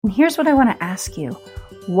And here's what I want to ask you.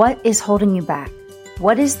 What is holding you back?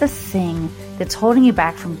 What is the thing that's holding you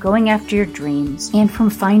back from going after your dreams and from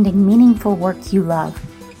finding meaningful work you love?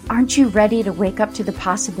 Aren't you ready to wake up to the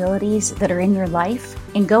possibilities that are in your life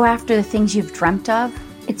and go after the things you've dreamt of?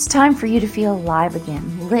 It's time for you to feel alive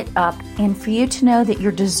again, lit up, and for you to know that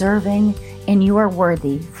you're deserving and you are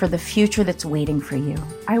worthy for the future that's waiting for you.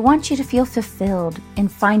 I want you to feel fulfilled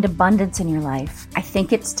and find abundance in your life. I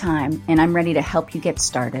think it's time, and I'm ready to help you get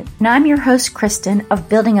started. Now, I'm your host, Kristen, of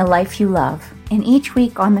Building a Life You Love. And each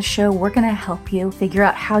week on the show, we're going to help you figure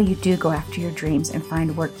out how you do go after your dreams and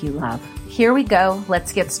find work you love. Here we go.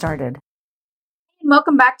 Let's get started.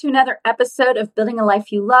 Welcome back to another episode of Building a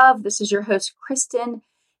Life You Love. This is your host, Kristen.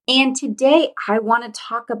 And today I want to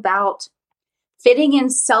talk about fitting in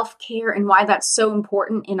self-care and why that's so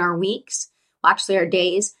important in our weeks, well, actually our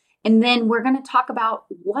days. And then we're going to talk about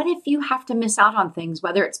what if you have to miss out on things,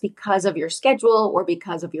 whether it's because of your schedule or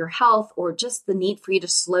because of your health or just the need for you to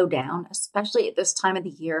slow down, especially at this time of the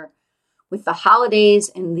year with the holidays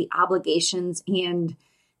and the obligations and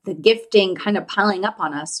the gifting kind of piling up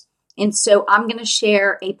on us. And so I'm going to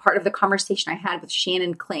share a part of the conversation I had with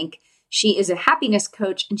Shannon Klink. She is a happiness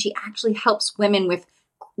coach, and she actually helps women with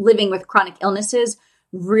living with chronic illnesses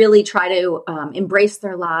really try to embrace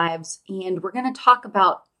their lives. And we're going to talk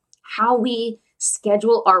about how we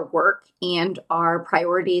schedule our work and our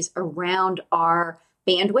priorities around our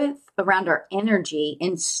bandwidth, around our energy,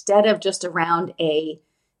 instead of just around a,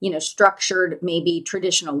 structured, maybe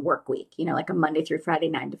traditional work week, like a Monday through Friday,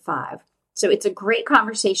 9 to 5. So it's a great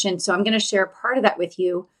conversation. So I'm going to share part of that with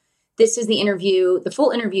you. This is the interview, the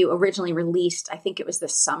full interview originally released, I think it was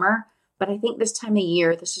this summer. But I think this time of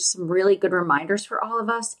year, this is some really good reminders for all of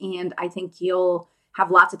us. And I think you'll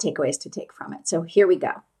have lots of takeaways to take from it. So here we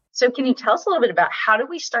go. So can you tell us a little bit about how do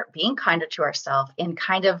we start being kinder to ourselves and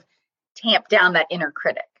kind of tamp down that inner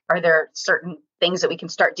critic? Are there certain things that we can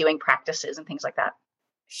start doing, practices and things like that?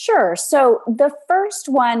 Sure. So the first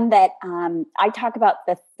one that I talk about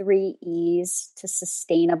the 3 E's to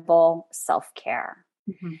sustainable self-care.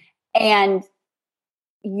 Mm-hmm. And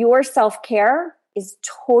your self-care is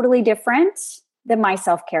totally different than my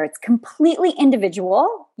self-care. It's completely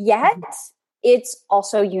individual, yet it's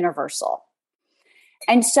also universal.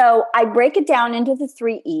 And so I break it down into the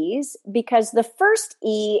 3 E's because the first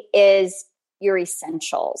E is your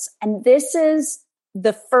essentials. And this is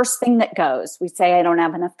the first thing that goes. We say, I don't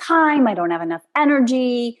have enough time. I don't have enough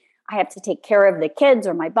energy. I have to take care of the kids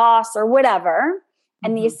or my boss or whatever.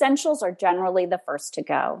 And the essentials are generally the first to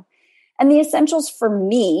go. And the essentials for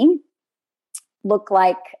me look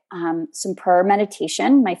like some prayer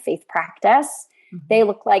meditation, my faith practice. Mm-hmm. They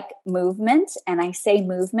look like movement. And I say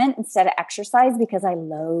movement instead of exercise because I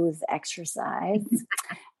loathe exercise.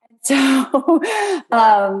 So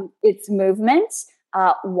it's movement.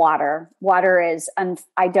 Water. Water is,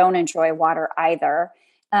 I don't enjoy water either,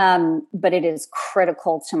 but it is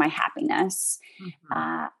critical to my happiness.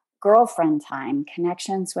 Mm-hmm. Girlfriend time,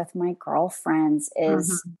 connections with my girlfriends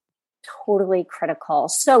is totally critical.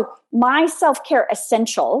 So my self-care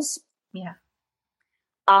essentials,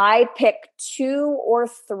 I pick 2 or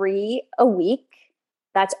 3 a week.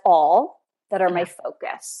 That's all that are my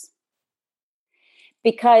focus.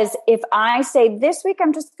 Because if I say this week,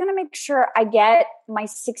 I'm just going to make sure I get my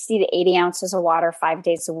 60 to 80 ounces of water 5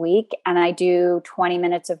 days a week. And I do 20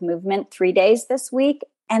 minutes of movement 3 days this week.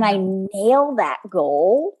 And I nail that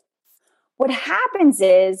goal. What happens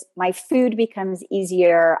is my food becomes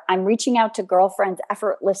easier. I'm reaching out to girlfriends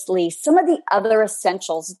effortlessly. Some of the other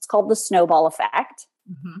essentials, it's called the snowball effect,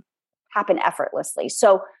 happen effortlessly.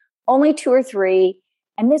 So only 2 or 3.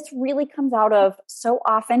 And this really comes out of so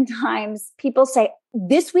oftentimes people say,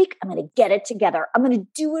 this week, I'm going to get it together. I'm going to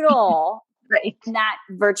do it all. Right. And that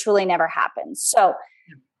virtually never happens. So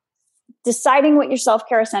deciding what your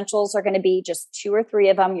self-care essentials are going to be, just 2 or 3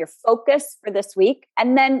 of them, your focus for this week.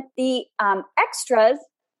 And then the extras,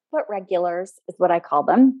 but regulars is what I call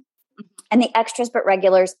them. And the extras, but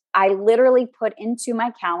regulars, I literally put into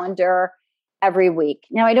my calendar every week.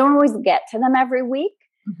 Now, I don't always get to them every week,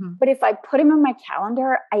 but if I put them in my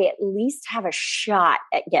calendar, I at least have a shot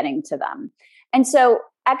at getting to them. And so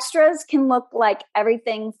extras can look like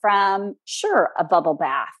everything from, a bubble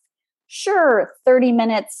bath. 30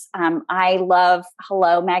 minutes. I love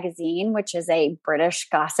Hello Magazine, which is a British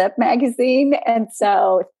gossip magazine. And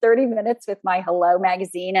so 30 minutes with my Hello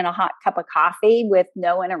Magazine and a hot cup of coffee with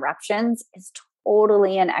no interruptions is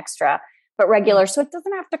totally an extra, but regular. So it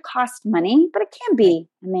doesn't have to cost money, but it can be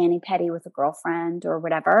a mani-pedi with a girlfriend or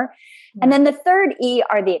whatever. Yeah. And then the third E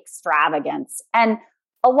are the extravagance. And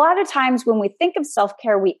a lot of times when we think of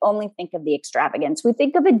self-care, we only think of the extravagance. We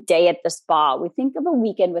think of a day at the spa. We think of a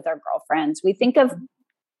weekend with our girlfriends. We think of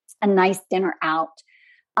a nice dinner out.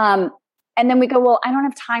 And then we go, well, I don't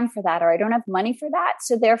have time for that, or I don't have money for that.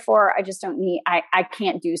 So therefore I just don't need, I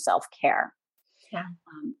can't do self-care. Yeah.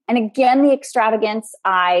 And again, the extravagance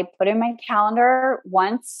I put in my calendar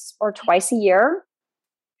once or twice a year,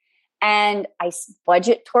 and I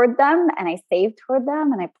budget toward them, and I save toward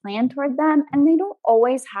them, and I plan toward them, and they don't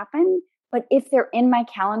always happen. But if they're in my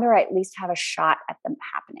calendar, I at least have a shot at them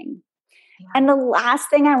happening. Yeah. And the last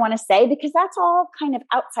thing I want to say, because that's all kind of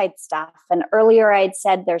outside stuff. And earlier I had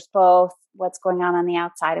said there's both what's going on the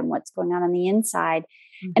outside and what's going on the inside.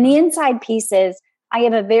 Mm-hmm. And the inside piece is I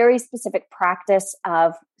have a very specific practice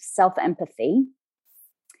of self-empathy,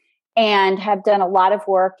 and have done a lot of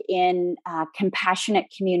work in compassionate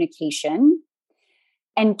communication,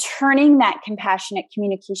 and turning that compassionate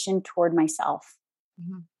communication toward myself,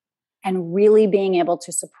 and really being able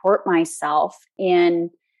to support myself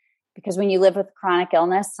because when you live with chronic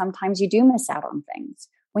illness, sometimes you do miss out on things.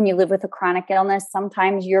 When you live with a chronic illness,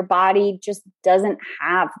 sometimes your body just doesn't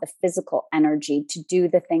have the physical energy to do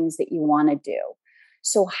the things that you want to do.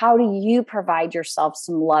 So how do you provide yourself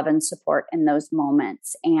some love and support in those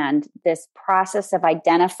moments? And this process of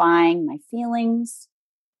identifying my feelings,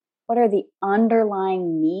 what are the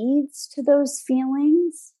underlying needs to those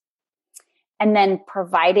feelings? And then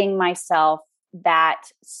providing myself that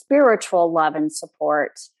spiritual love and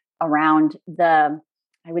support around the,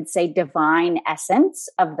 I would say, divine essence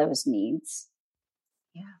of those needs.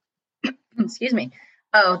 Yeah. Excuse me.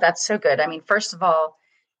 Oh, that's so good. I mean, first of all,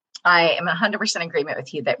 I am 100% agreement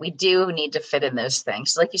with you that we do need to fit in those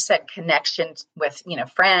things. Like you said, connection with,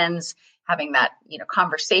 friends, having that,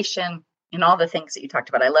 conversation, and all the things that you talked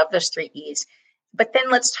about. I love those 3 E's. But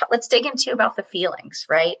then let's dig into about the feelings,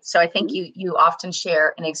 right? So I think you often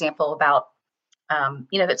share an example about,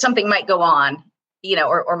 that something might go on,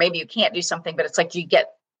 or maybe you can't do something, but it's like you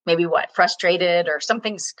get maybe frustrated or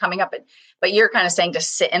something's coming up. But you're kind of saying to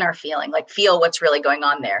sit in our feeling, like feel what's really going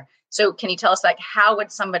on there. So can you tell us, how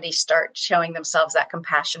would somebody start showing themselves that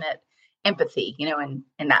compassionate empathy,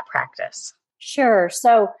 in that practice? Sure.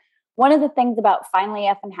 So one of the things about Finally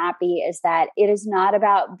Effin' Happy is that it is not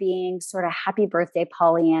about being sort of happy birthday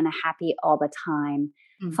Pollyanna, happy all the time.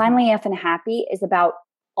 Mm-hmm. Finally Effin' Happy is about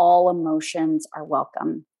all emotions are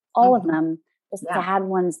welcome, all of them. The sad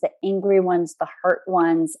ones, the angry ones, the hurt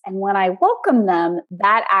ones. And when I welcome them,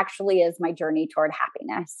 that actually is my journey toward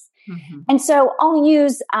happiness. Mm-hmm. And so I'll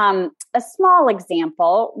use a small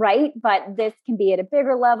example, right? But this can be at a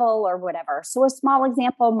bigger level or whatever. So a small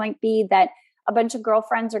example might be that a bunch of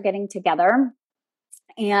girlfriends are getting together,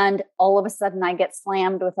 and all of a sudden I get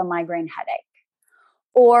slammed with a migraine headache.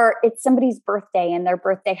 Or it's somebody's birthday, and their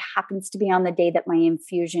birthday happens to be on the day that my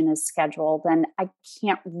infusion is scheduled. And I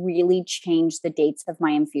can't really change the dates of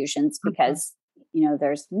my infusions because,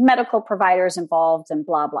 there's medical providers involved and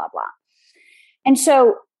blah, blah, blah. And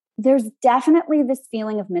so there's definitely this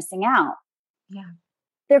feeling of missing out. Yeah.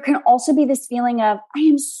 There can also be this feeling of, I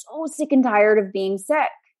am so sick and tired of being sick.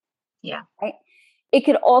 Yeah. Right. It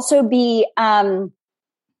could also be, I'll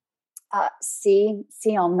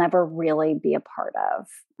never really be a part of.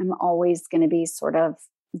 I'm always going to be sort of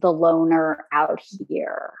the loner out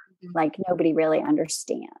here. Mm-hmm. Like nobody really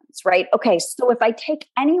understands, right? Okay. So if I take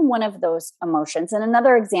any one of those emotions, and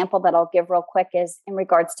another example that I'll give real quick is in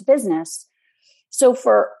regards to business. So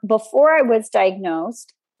before I was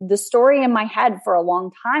diagnosed, the story in my head for a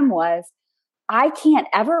long time was, I can't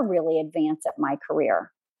ever really advance at my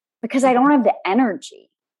career because I don't have the energy.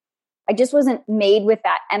 I just wasn't made with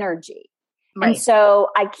that energy. Right. And so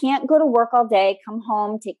I can't go to work all day, come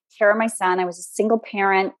home, take care of my son. I was a single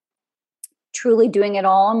parent, truly doing it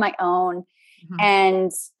all on my own,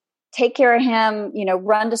 and take care of him,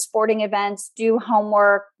 run to sporting events, do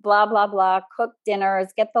homework, blah, blah, blah, cook dinners,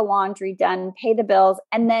 get the laundry done, pay the bills,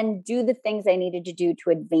 and then do the things I needed to do to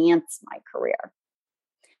advance my career.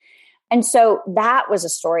 And so that was a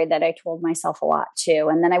story that I told myself a lot too.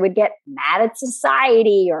 And then I would get mad at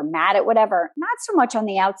society or mad at whatever, not so much on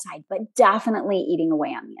the outside, but definitely eating away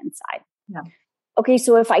on the inside. Yeah. Okay.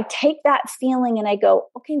 So if I take that feeling and I go,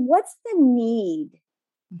 okay, what's the need?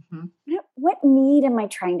 Mm-hmm. What need am I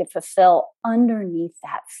trying to fulfill underneath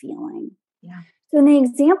that feeling? Yeah. So in the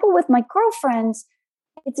example with my girlfriends,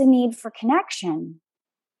 it's a need for connection.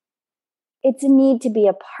 It's a need to be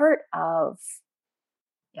a part of,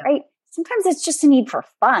 right? Sometimes it's just a need for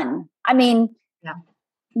fun. I mean,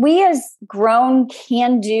 we as grown,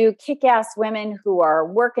 can-do, kick-ass women who are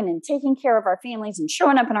working and taking care of our families and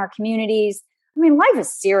showing up in our communities, I mean, life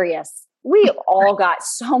is serious. We all got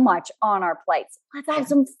so much on our plates. Let's have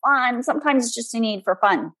some fun. Sometimes it's just a need for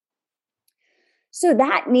fun. So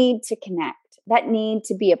that need to connect, that need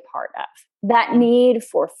to be a part of, that need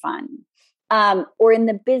for fun, or in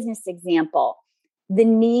the business example, the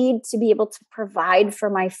need to be able to provide for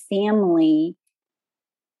my family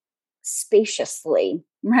spaciously,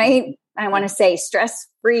 right? I want to say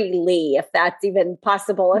stress-freely, if that's even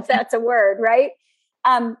possible, if that's a word, right?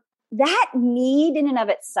 That need in and of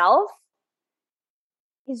itself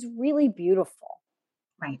is really beautiful.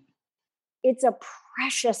 Right. It's a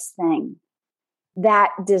precious thing,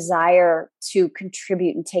 that desire to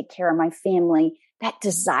contribute and take care of my family, that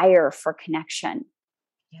desire for connection.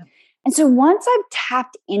 Yep. And so once I've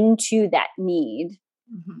tapped into that need,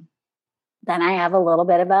 then I have a little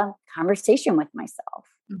bit of a conversation with myself,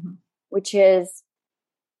 which is,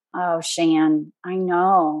 oh, Shan, I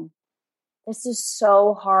know this is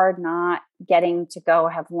so hard not getting to go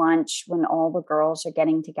have lunch when all the girls are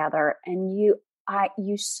getting together, and you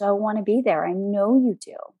so want to be there. I know you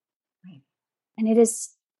do. Right. And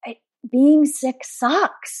being sick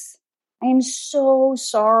sucks. I am so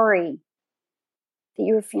sorry that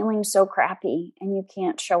you're feeling so crappy and you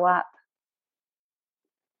can't show up.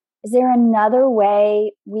 Is there another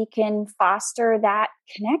way we can foster that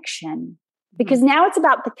connection? Because now it's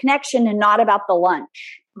about the connection and not about the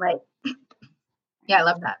lunch. Right. Yeah, I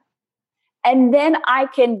love that. And then I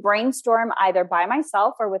can brainstorm either by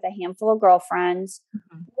myself or with a handful of girlfriends.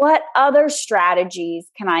 What other strategies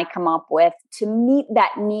can I come up with to meet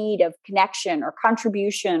that need of connection or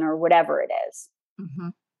contribution or whatever it is?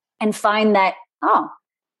 And find that,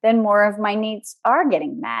 then more of my needs are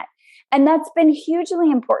getting met. And that's been hugely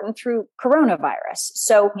important through coronavirus.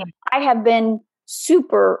 So I have been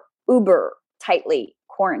super uber tightly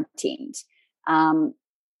quarantined.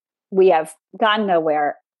 We have gone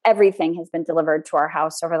nowhere. Everything has been delivered to our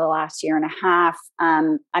house over the last year and a half.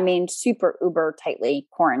 Super uber tightly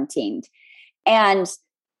quarantined. And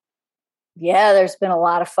there's been a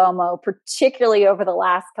lot of FOMO, particularly over the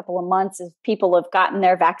last couple of months as people have gotten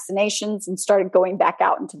their vaccinations and started going back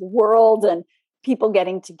out into the world and people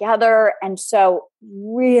getting together. And so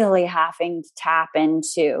really having to tap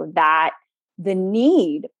into that, the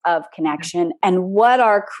need of connection and what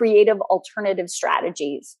are creative alternative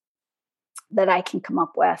strategies that I can come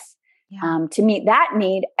up with to meet that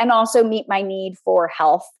need and also meet my need for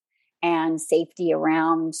health and safety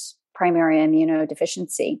around primary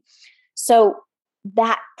immunodeficiency. So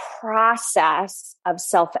that process of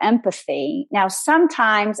self-empathy. Now,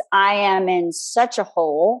 sometimes I am in such a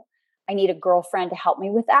hole, I need a girlfriend to help me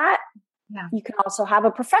with that. Yeah. You can also have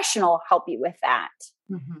a professional help you with that.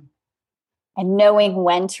 And knowing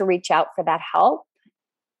when to reach out for that help.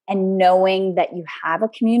 And knowing that you have a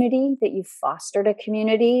community, that you've fostered a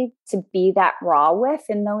community to be that raw with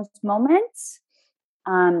in those moments.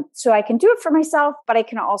 So I can do it for myself, but I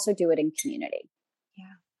can also do it in community.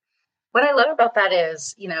 Yeah. What I love about that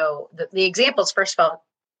is, the examples, first of all,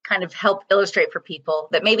 kind of help illustrate for people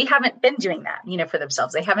that maybe haven't been doing that, for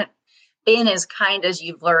themselves. They haven't been as kind as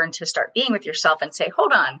you've learned to start being with yourself and say,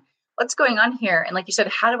 hold on. What's going on here? And like you said,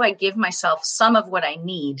 how do I give myself some of what I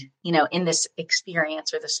need, in this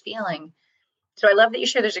experience or this feeling? So I love that you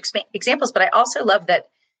share those examples, but I also love that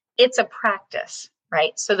it's a practice,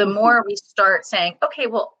 right? So the more we start saying, okay,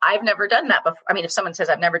 well, I've never done that before. I mean, if someone says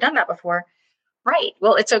I've never done that before, right.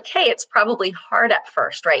 Well, it's okay. It's probably hard at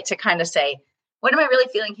first, right? To kind of say, what am I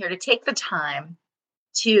really feeling here? To take the time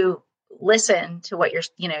to listen to what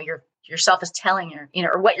yourself is telling you,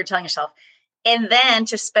 or what you're telling yourself. And then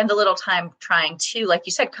to spend a little time trying to, like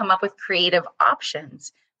you said, come up with creative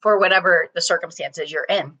options for whatever the circumstances you're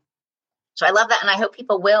in. So I love that. And I hope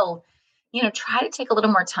people will, try to take a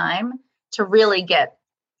little more time to really get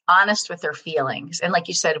honest with their feelings. And like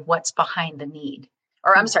you said, what's behind the need?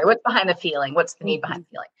 Or I'm sorry, what's behind the feeling? What's the need behind the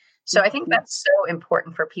feeling? So I think that's so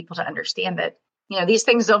important for people to understand that, these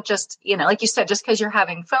things don't just, like you said, just because you're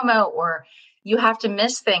having FOMO or you have to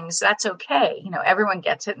miss things, that's okay. Everyone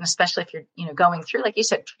gets it. And especially if you're, going through, like you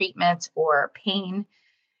said, treatment or pain,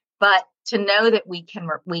 but to know that we can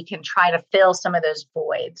try to fill some of those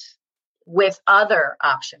voids with other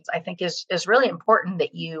options, I think is really important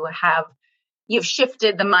that you've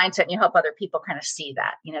shifted the mindset and you help other people kind of see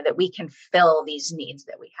that, that we can fill these needs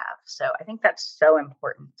that we have. So I think that's so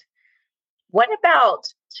important.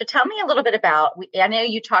 So tell me a little bit about, I know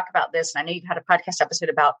you talk about this and I know you've had a podcast episode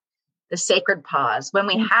about the sacred pause, when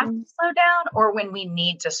we have to slow down or when we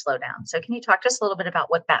need to slow down. So can you talk to us a little bit about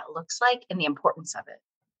what that looks like and the importance of it?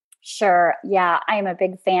 Sure. Yeah, I am a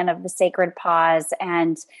big fan of the sacred pause.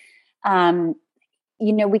 And,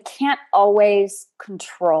 we can't always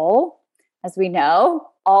control as we know,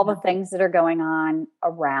 all the things that are going on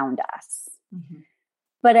around us. Mm-hmm.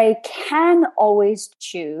 But I can always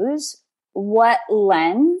choose what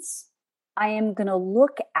lens I am going to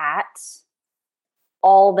look at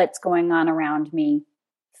all that's going on around me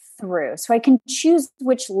through. So I can choose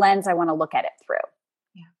which lens I want to look at it through.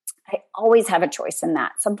 Yeah. I always have a choice in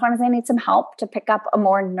that. Sometimes I need some help to pick up a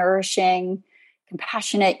more nourishing,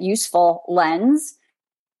 compassionate, useful lens.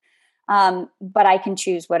 But I can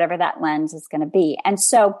choose whatever that lens is going to be. And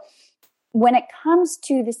so when it comes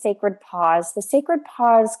to the sacred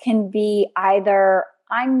pause can be either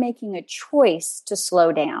I'm making a choice to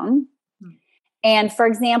slow down. Mm-hmm. And for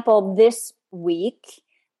example, this week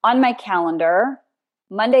on my calendar,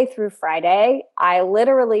 Monday through Friday, I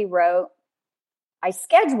literally wrote, I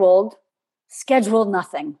scheduled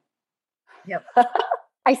nothing. Yep.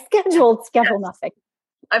 I scheduled nothing.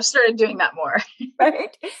 I've started doing that more.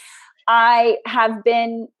 Right. I have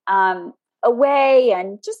been away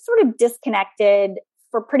and just sort of disconnected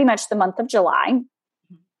for pretty much the month of July,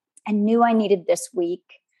 and knew I needed this week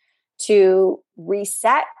to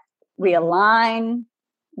reset, realign,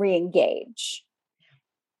 re-engage.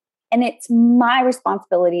 And it's my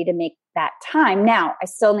responsibility to make that time. Now, I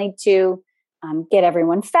still need to get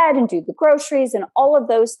everyone fed and do the groceries and all of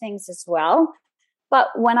those things as well. But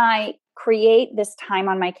when I create this time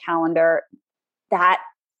on my calendar, that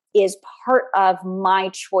is part of my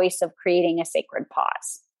choice of creating a sacred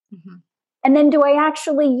pause. Mm-hmm. And then do I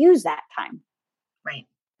actually use that time? Right.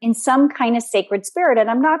 In some kind of sacred spirit. And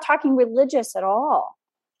I'm not talking religious at all.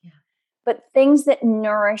 But things that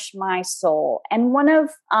nourish my soul. And one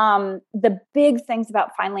of the big things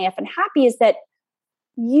about Finally Effin' Happy is that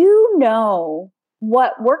you know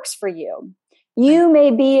what works for you. You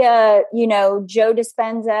may be a, Joe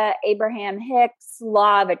Dispenza, Abraham Hicks,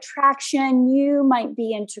 law of attraction. You might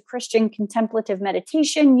be into Christian contemplative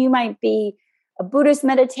meditation. You might be a Buddhist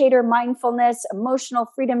meditator, mindfulness, emotional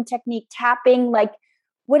freedom technique, tapping, like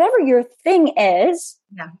whatever your thing is.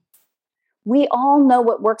 Yeah. We all know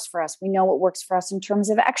what works for us. We know what works for us in terms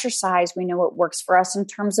of exercise. We know what works for us in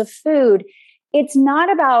terms of food. It's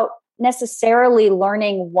not about necessarily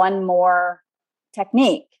learning one more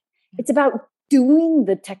technique. It's about doing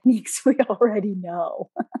the techniques we already know,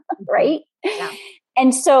 right? Yeah.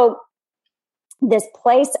 And so this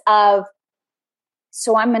place of,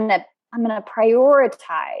 so I'm going to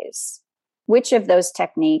prioritize which of those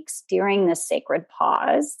techniques during this sacred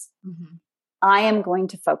pause I am going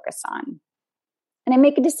to focus on. And I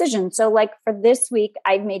make a decision. So like for this week,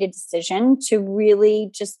 I've made a decision to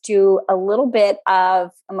really just do a little bit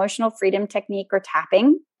of emotional freedom technique or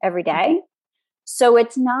tapping every day. So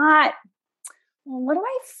it's not, well, what do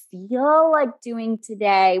I feel like doing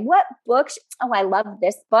today? What books? Oh, I love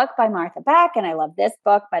this book by Martha Beck, and I love this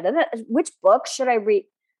book by which book should I read?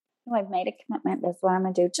 Oh, I've made a commitment. That's what I'm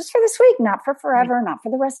going to do just for this week, not for forever, not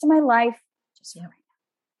for the rest of my life. Just for right now.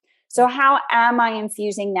 So how am I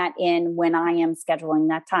infusing that in when I am scheduling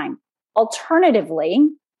that time?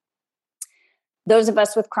 Alternatively, those of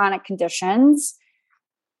us with chronic conditions,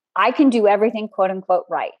 I can do everything, quote unquote,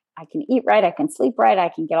 right. I can eat right. I can sleep right. I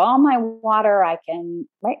can get all my water. I can,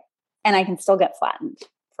 right. And I can still get flattened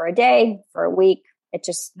for a day, for a week. It's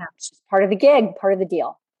just part of the gig, part of the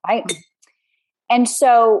deal. Right. And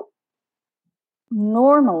so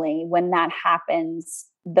normally when that happens,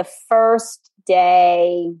 the first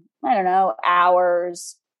day, I don't know,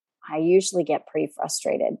 hours, I usually get pretty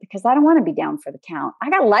frustrated because I don't want to be down for the count.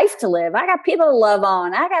 I got life to live. I got people to love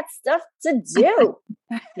on. I got stuff to do.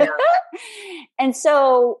 And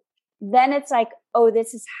so then it's like, oh,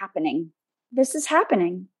 this is happening. This is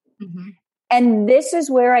happening. Mm-hmm. And this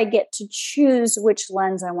is where I get to choose which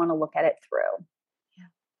lens I want to look at it through.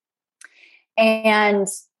 Yeah. And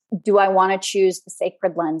do I want to choose the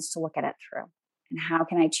sacred lens to look at it through? And how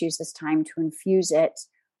can I choose this time to infuse it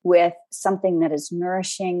with something that is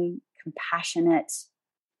nourishing, compassionate,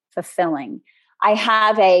 fulfilling? I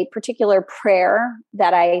have a particular prayer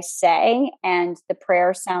that I say, and the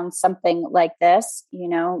prayer sounds something like this,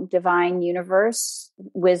 divine universe,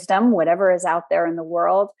 wisdom, whatever is out there in the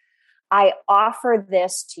world. I offer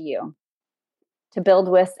this to you to build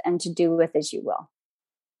with and to do with as you will.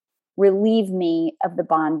 Relieve me of the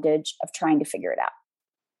bondage of trying to figure it out,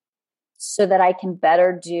 so that I can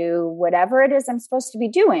better do whatever it is I'm supposed to be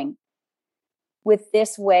doing with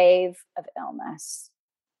this wave of illness,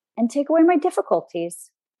 and take away my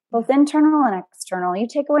difficulties, both internal and external. You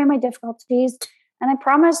take away my difficulties, and I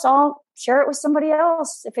promise I'll share it with somebody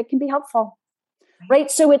else if it can be helpful.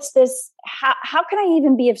 Right? So it's this, how can I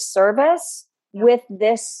even be of service with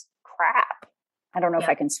this crap? I don't know if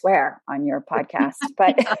I can swear on your podcast,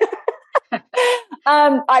 but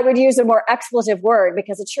I would use a more expletive word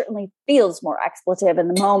because it certainly feels more expletive in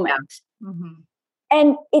the moment. Yeah. Mm-hmm.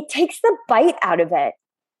 And it takes the bite out of it.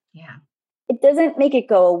 Yeah. It doesn't make it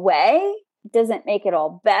go away. It doesn't make it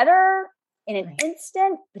all better in an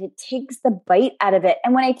instant, but it takes the bite out of it.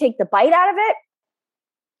 And when I take the bite out of it,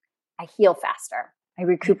 I heal faster. I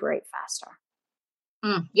recuperate faster.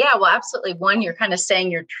 Yeah, well, absolutely. One, you're kind of saying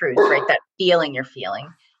your truth, right? That feeling you're feeling.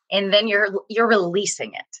 And then you're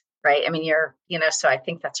releasing it, right? I mean, so I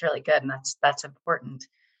think that's really good. And that's important.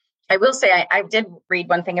 I will say, I did read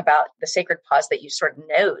one thing about the sacred pause that you sort of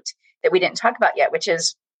note that we didn't talk about yet, which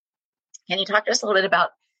is, can you talk to us a little bit about,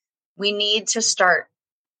 we need to start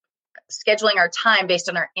scheduling our time based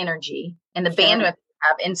on our energy and the bandwidth we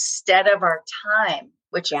have instead of our time,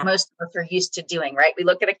 which most of us are used to doing, right? We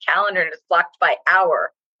look at a calendar and it's blocked by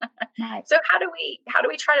hour. Right. So how do we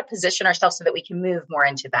try to position ourselves so that we can move more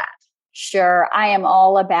into that? Sure. I am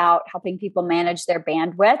all about helping people manage their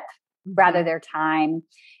bandwidth rather their time.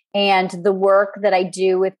 And the work that I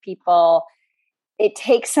do with people, it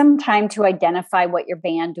takes some time to identify what your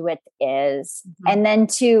bandwidth is and then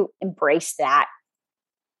to embrace that.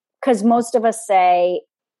 Because most of us say,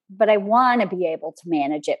 but I want to be able to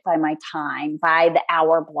manage it by my time, by the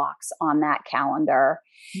hour blocks on that calendar.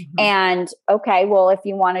 And okay, well, if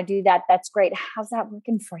you want to do that, that's great. How's that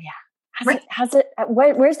working for you?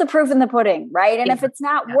 Where's the proof in the pudding? Right. And if it's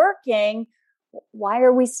not working, why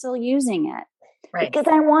are we still using it? Right. Because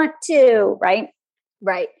I want to, right.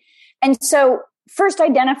 Right. And so first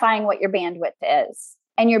identifying what your bandwidth is,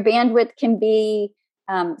 and your bandwidth can be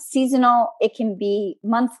seasonal. It can be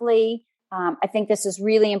monthly. I think this is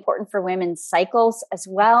really important for women's cycles as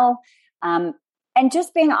well. And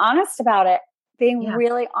just being honest about it,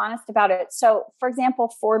 really honest about it. So for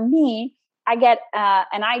example, for me, I get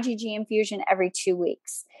an IgG infusion every 2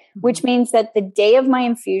 weeks, which means that the day of my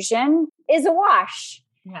infusion is a wash.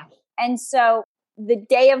 Yeah. And so the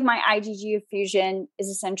day of my IgG infusion is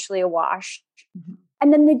essentially a wash.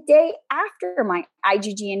 And then the day after my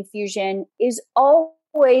IgG infusion is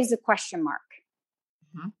always a question mark.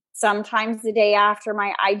 Sometimes the day after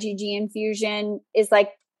my IgG infusion is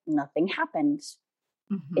like, nothing happened.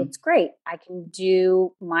 It's great. I can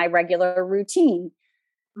do my regular routine.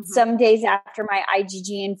 Some days after my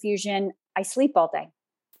IgG infusion, I sleep all day.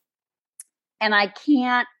 And I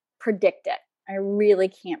can't predict it. I really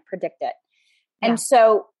can't predict it. And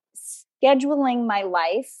so scheduling my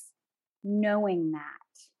life, knowing that.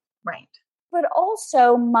 Right. But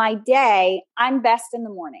also my day, I'm best in the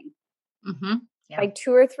morning. By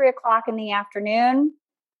 2 or 3 o'clock in the afternoon,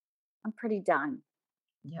 I'm pretty done.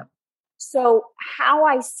 Yep. So how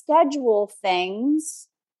I schedule things,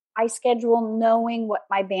 I schedule knowing what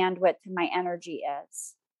my bandwidth and my energy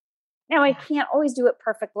is. Now, I can't always do it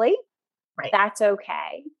perfectly. Right. That's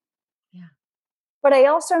okay. Yeah. But I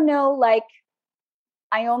also know, like,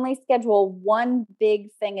 I only schedule one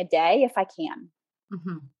big thing a day if I can.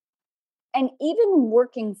 And even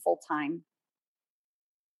working full time,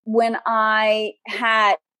 when I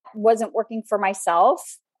wasn't working for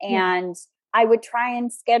myself, and I would try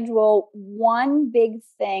and schedule one big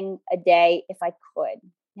thing a day if I could.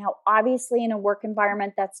 Now, obviously in a work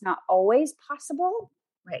environment, that's not always possible.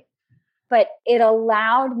 Right. But it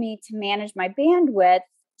allowed me to manage my bandwidth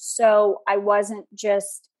so I wasn't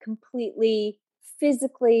just completely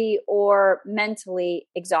physically or mentally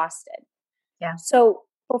exhausted. Yeah. So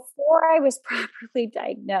before I was properly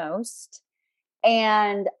diagnosed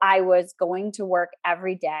and I was going to work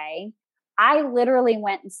every day, I literally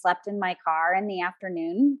went and slept in my car in the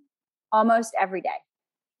afternoon almost every day.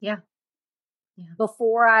 Yeah.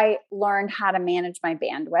 Before I learned how to manage my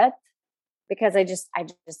bandwidth, because I just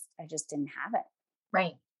didn't have it.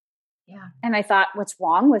 Right. Yeah. And I thought, what's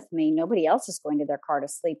wrong with me? Nobody else is going to their car to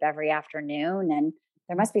sleep every afternoon, and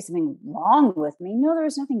there must be something wrong with me. No, there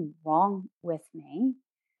was nothing wrong with me.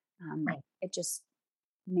 Right. It just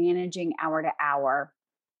managing hour to hour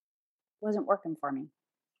wasn't working for me.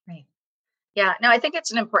 Right. Yeah. No, I think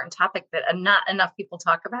it's an important topic that not enough people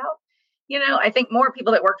talk about. You know, I think more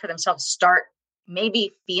people that work for themselves start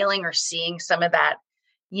maybe feeling or seeing some of that,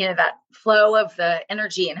 you know, that flow of the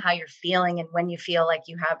energy and how you're feeling and when you feel like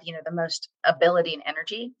you have, you know, the most ability and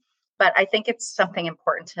energy. But I think it's something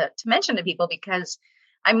important to mention to people, because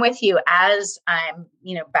I'm with you as I'm,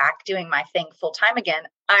 you know, back doing my thing full time again.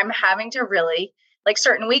 I'm having to really, like,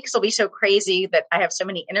 certain weeks will be so crazy that I have so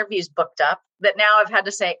many interviews booked up that now I've had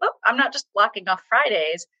to say, oh, I'm not just blocking off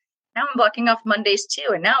Fridays. Now I'm blocking off Mondays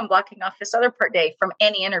too. And now I'm blocking off this other part day from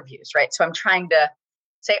any interviews, right? So I'm trying to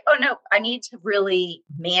say, oh no, I need to really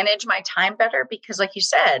manage my time better, because like you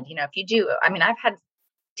said, you know, if you do, I mean, I've had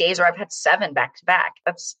days where I've had 7 back to back.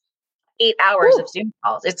 8 hours of Zoom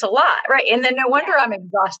calls. It's a lot, right? And then no wonder I'm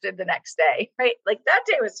exhausted the next day, right? Like that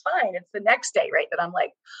day was fine. It's the next day, right? That I'm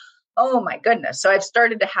like, oh my goodness. So I've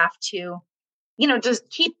started to have to, just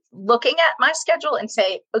keep looking at my schedule and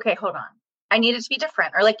say, okay, hold on. I need it to be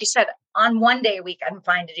different. Or like you said, on one day a week, I'm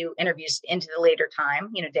fine to do interviews into the later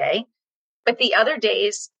time, day. But the other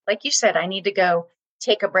days, like you said, I need to go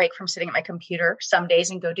take a break from sitting at my computer some days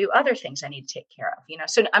and go do other things I need to take care of,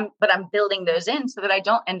 So I'm building those in so that I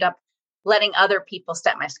don't end up letting other people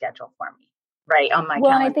set my schedule for me, right? On my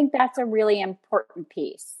calendar. And I think that's a really important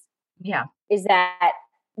piece. Yeah. Is that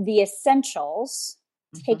the essentials,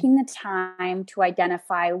 taking the time to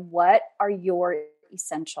identify what are your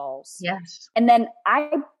essentials. Yes. And then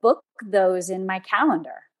I book those in my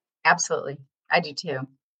calendar. Absolutely. I do too.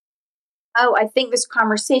 Oh, I think this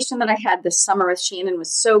conversation that I had this summer with Shannon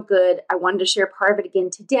was so good. I wanted to share part of it again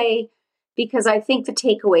today because I think the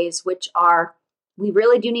takeaways, which are we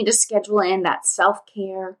really do need to schedule in that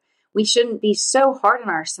self-care. We shouldn't be so hard on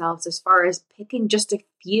ourselves as far as picking just a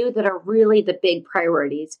few that are really the big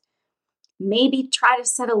priorities. Maybe try to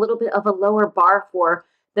set a little bit of a lower bar for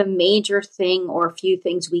the major thing or a few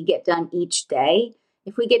things we get done each day.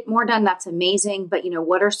 If we get more done, that's amazing. But,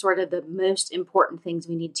 what are sort of the most important things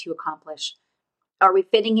we need to accomplish? Are we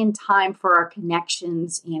fitting in time for our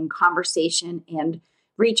connections and conversation and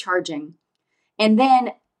recharging? And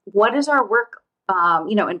then what does our work,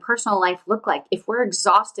 in personal life look like? If we're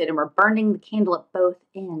exhausted and we're burning the candle at both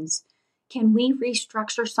ends, can we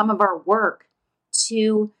restructure some of our work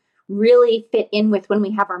to really fit in with when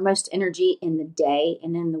we have our most energy in the day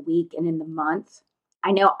and in the week and in the month?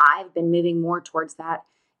 I know I've been moving more towards that.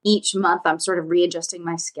 Each month, I'm sort of readjusting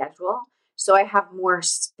my schedule. So I have more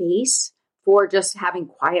space for just having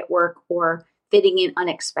quiet work or fitting in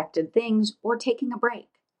unexpected things or taking a break.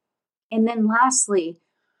 And then lastly,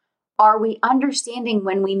 are we understanding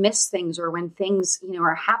when we miss things or when things,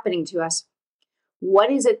 are happening to us?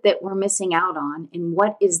 What is it that we're missing out on? And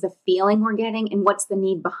what is the feeling we're getting? And what's the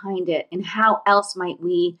need behind it? And how else might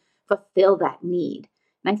we fulfill that need?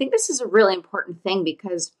 And I think this is a really important thing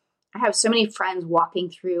because I have so many friends walking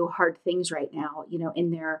through hard things right now,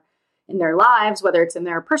 in their lives, whether it's in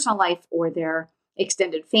their personal life or their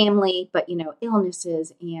extended family, but,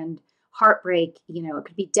 illnesses and heartbreak, it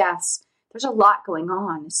could be deaths. There's a lot going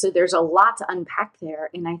on. So there's a lot to unpack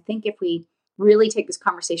there. And I think if we really take this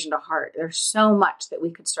conversation to heart, there's so much that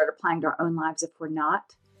we could start applying to our own lives if we're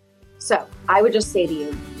not. So I would just say to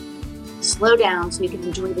you, slow down so you can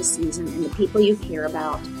enjoy the season and the people you care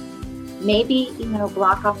about. Maybe,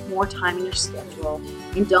 block off more time in your schedule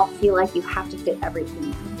and don't feel like you have to fit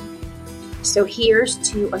everything in. So here's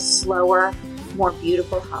to a slower, more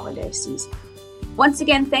beautiful holiday season. Once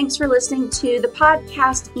again, thanks for listening to the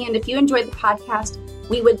podcast. And if you enjoyed the podcast,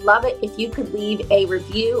 we would love it if you could leave a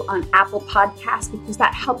review on Apple Podcasts because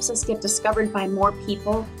that helps us get discovered by more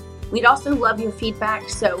people. We'd also love your feedback.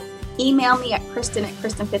 So email me at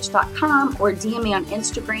Kristen@KristenFitch.com or DM me on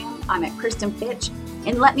Instagram. I'm at KristenFitch.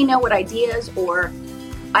 And let me know what ideas for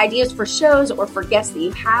shows or for guests that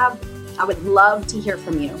you have. I would love to hear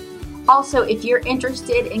from you. Also, if you're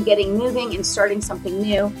interested in getting moving and starting something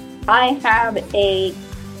new, I have a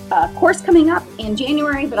course coming up in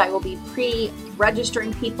January, but I will be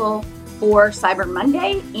pre-registering people for Cyber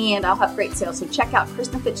Monday, and I'll have great sales. So check out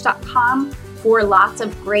KristenFitch.com for lots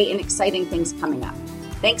of great and exciting things coming up.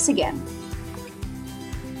 Thanks again.